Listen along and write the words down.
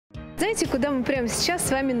Знаете, куда мы прямо сейчас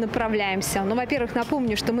с вами направляемся? Ну, во-первых,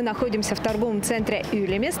 напомню, что мы находимся в торговом центре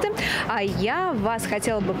Ülemiste, а я вас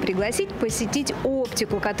хотела бы пригласить посетить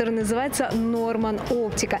оптику, которая называется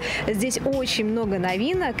Norman-Optika. Здесь очень много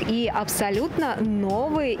новинок и абсолютно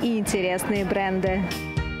новые и интересные бренды.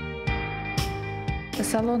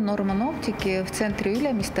 Салон Norman-Optики в центре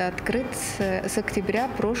Ülemiste открыт с октября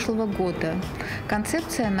прошлого года.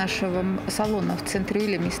 Концепция нашего салона в центре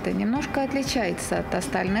Ülemiste немножко отличается от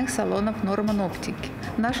остальных салонов Norman-Optики.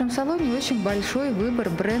 В нашем салоне очень большой выбор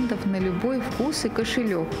брендов на любой вкус и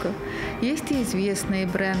кошелек. Есть и известные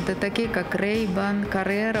бренды, такие как Ray-Ban,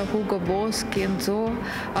 Carrera, Hugo Boss, Kenzo,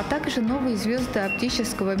 а также новые звезды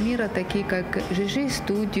оптического мира, такие как GG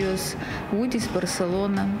Studios, Woody's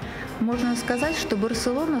Barcelona. Можно сказать, что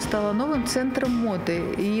Барселона стала новым центром моды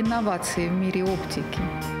и инноваций в мире оптики.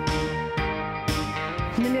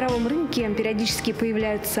 На мировом рынке периодически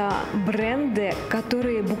появляются бренды,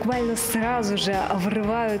 которые буквально сразу же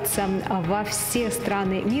врываются во все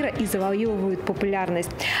страны мира и завоевывают популярность.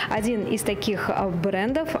 Один из таких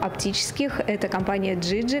брендов оптических – это компания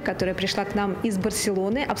GG, которая пришла к нам из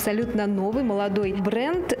Барселоны. Абсолютно новый, молодой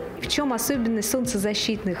бренд. В чем особенность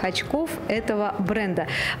солнцезащитных очков этого бренда?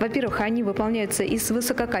 Во-первых, они выполняются из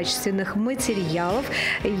высококачественных материалов.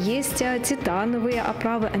 Есть титановые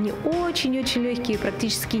оправы. Они очень-очень легкие,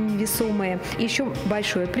 практически невесомые. Еще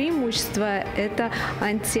большое преимущество – это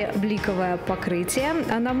антибликовое покрытие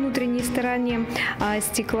на внутренней стороне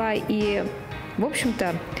стекла. И, в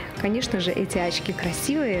общем-то, конечно же, эти очки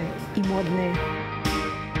красивые и модные.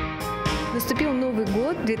 Наступил Новый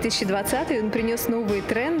год, 2020, он принес новые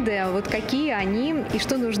тренды. А вот какие они и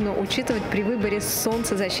что нужно учитывать при выборе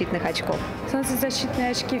солнцезащитных очков?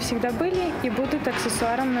 Солнцезащитные очки всегда были и будут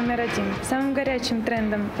аксессуаром номер один. Самым горячим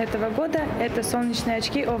трендом этого года – это солнечные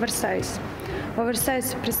очки оверсайз.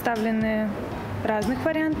 Оверсайз представлены разных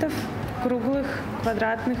вариантов – круглых,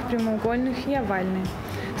 квадратных, прямоугольных и овальные.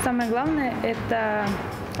 Самое главное – это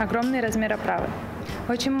огромный размер оправы.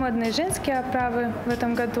 Очень модные женские оправы в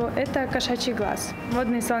этом году – это кошачий глаз.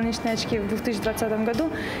 Модные солнечные очки в 2020 году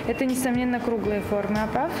 – это, несомненно, круглые формы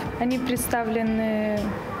оправ. Они представлены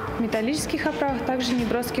в металлических оправах, также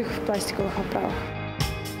неброских в пластиковых оправах.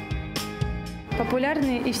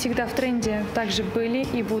 Популярны и всегда в тренде также были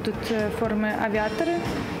и будут формы авиаторы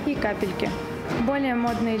и капельки. Более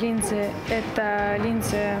модные линзы – это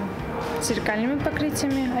линзы с зеркальными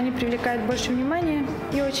покрытиями. Они привлекают больше внимания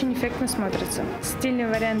и очень эффектно смотрятся. Стильный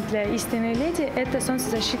вариант для истинной леди – это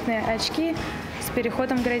солнцезащитные очки с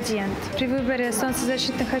переходом градиент. При выборе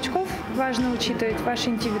солнцезащитных очков важно учитывать ваш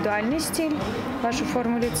индивидуальный стиль, вашу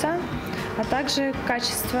форму лица, а также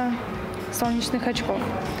качество солнечных очков.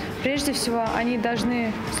 Прежде всего, они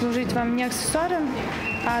должны служить вам не аксессуаром,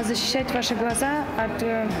 а защищать ваши глаза от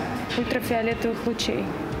ультрафиолетовых лучей.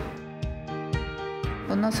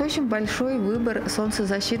 У нас очень большой выбор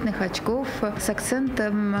солнцезащитных очков с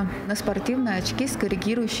акцентом на спортивные очки с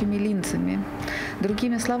корректирующими линзами.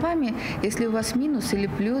 Другими словами, если у вас минус или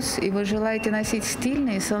плюс, и вы желаете носить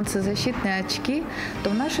стильные солнцезащитные очки, то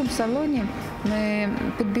в нашем салоне мы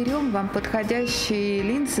подберем вам подходящие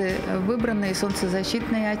линзы, выбранные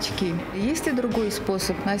солнцезащитные очки. Есть и другой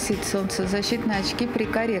способ носить солнцезащитные очки при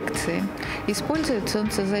коррекции. Используют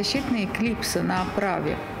солнцезащитные клипсы на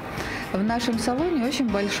оправе. В нашем салоне очень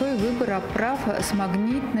большой выбор оправ с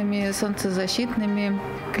магнитными солнцезащитными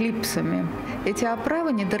клипсами. Эти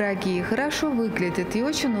оправы недорогие, хорошо выглядят и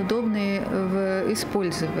очень удобные в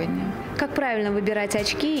использовании. Как правильно выбирать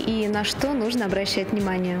очки и на что нужно обращать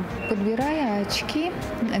внимание? Подбирая очки,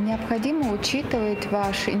 необходимо учитывать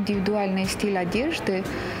ваш индивидуальный стиль одежды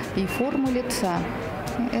и форму лица.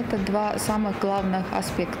 Это два самых главных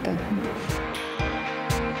аспекта.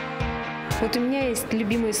 Вот у меня есть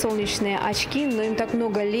любимые солнечные очки, но им так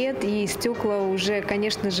много лет, и стекла уже,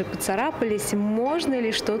 конечно же, поцарапались. Можно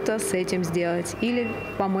ли что-то с этим сделать? Или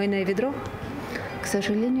помойное ведро? К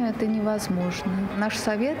сожалению, это невозможно. Наш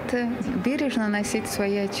совет – бережно носить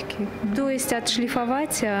свои очки. То есть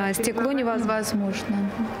отшлифовать стекло невозможно,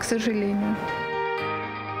 к сожалению.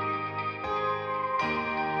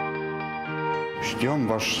 Ждем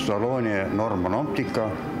вас в салоне Norman-Optika.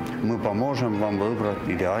 Мы поможем вам выбрать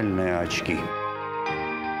идеальные очки.